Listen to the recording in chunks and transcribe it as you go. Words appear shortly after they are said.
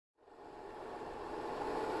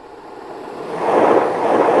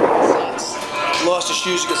lost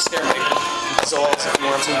your shoes, you could stare at me. That's all if you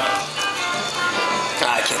want to.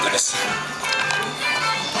 I can't do this.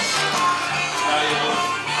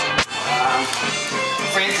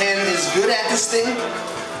 Franklin is good at this thing.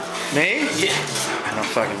 Me? Yeah. I don't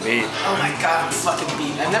fucking beat. Oh my god, I'm fucking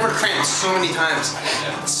beat. I've never cramped so many times.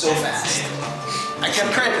 It's so fast. I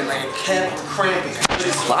kept cramping, like I kept cramping.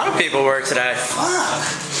 A lot of people work today.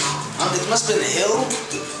 Fuck. It must have been the hill.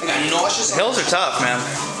 I got nauseous. Hills are tough, man.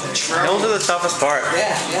 Hills are the toughest part.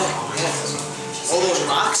 Yeah. All those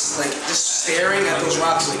rocks, like just staring at those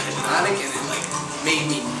rocks like hypnotic, and it like made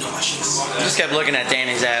me nauseous. I just kept looking at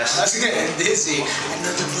Danny's ass. I was getting dizzy and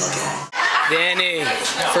nothing to look at. Danny,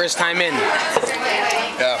 first time in.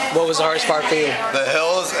 Yeah. What was the hardest part for you? The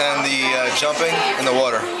hills and the jumping in the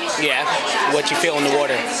water. Yeah. What you feel in the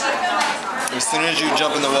water? As soon as you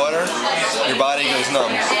jump in the water, your body goes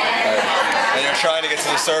numb. And you're trying to get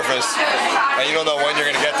to the surface, and you don't know when you're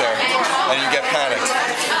going to get there. And you get panicked.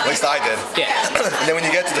 At least I did. Yeah. And then when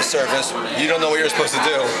you get to the surface, you don't know what you're supposed to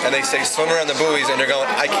do. And they say swim around the buoys, and you're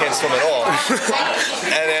going, I can't swim at all.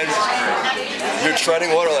 And then you're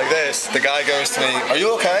treading water like this. The guy goes to me, are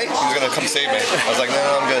you okay? He's going to come save me. I was like, no,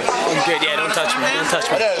 I'm good. I'm good, yeah, don't touch me, don't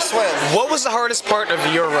touch me. I know how to swim. What was the hardest part of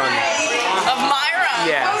your run? Of my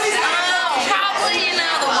run? Yeah. Probably, the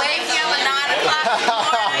waking up at 9 o'clock in the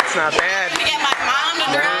morning. It's not bad. To get my mom to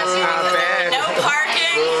drive me. Not bad. No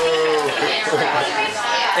parking.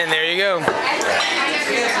 And there you go.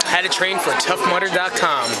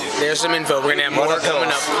 Howtotrainfortoughmudder.com. There's some info. We're going to have more coming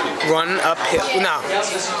up. Run uphill. No.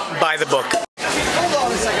 Buy the book. Hold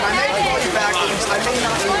on a second. I may call you back. I may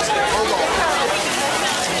not lose it. Hold on.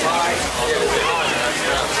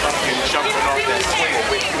 Jumping off that swing will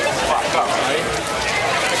wake you the fuck up, right?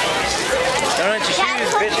 Don't let your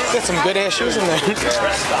shoes, bitches. Got some good ass shoes in there.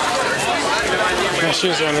 My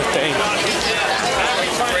shoes are on the thing.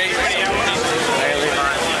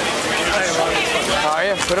 Oh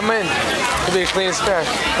yeah, put them in. Could be the cleanest pair.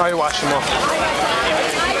 Oh, you wash them off.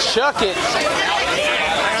 Chuck it.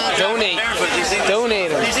 Donate.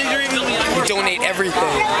 Donate them. You donate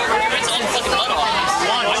everything.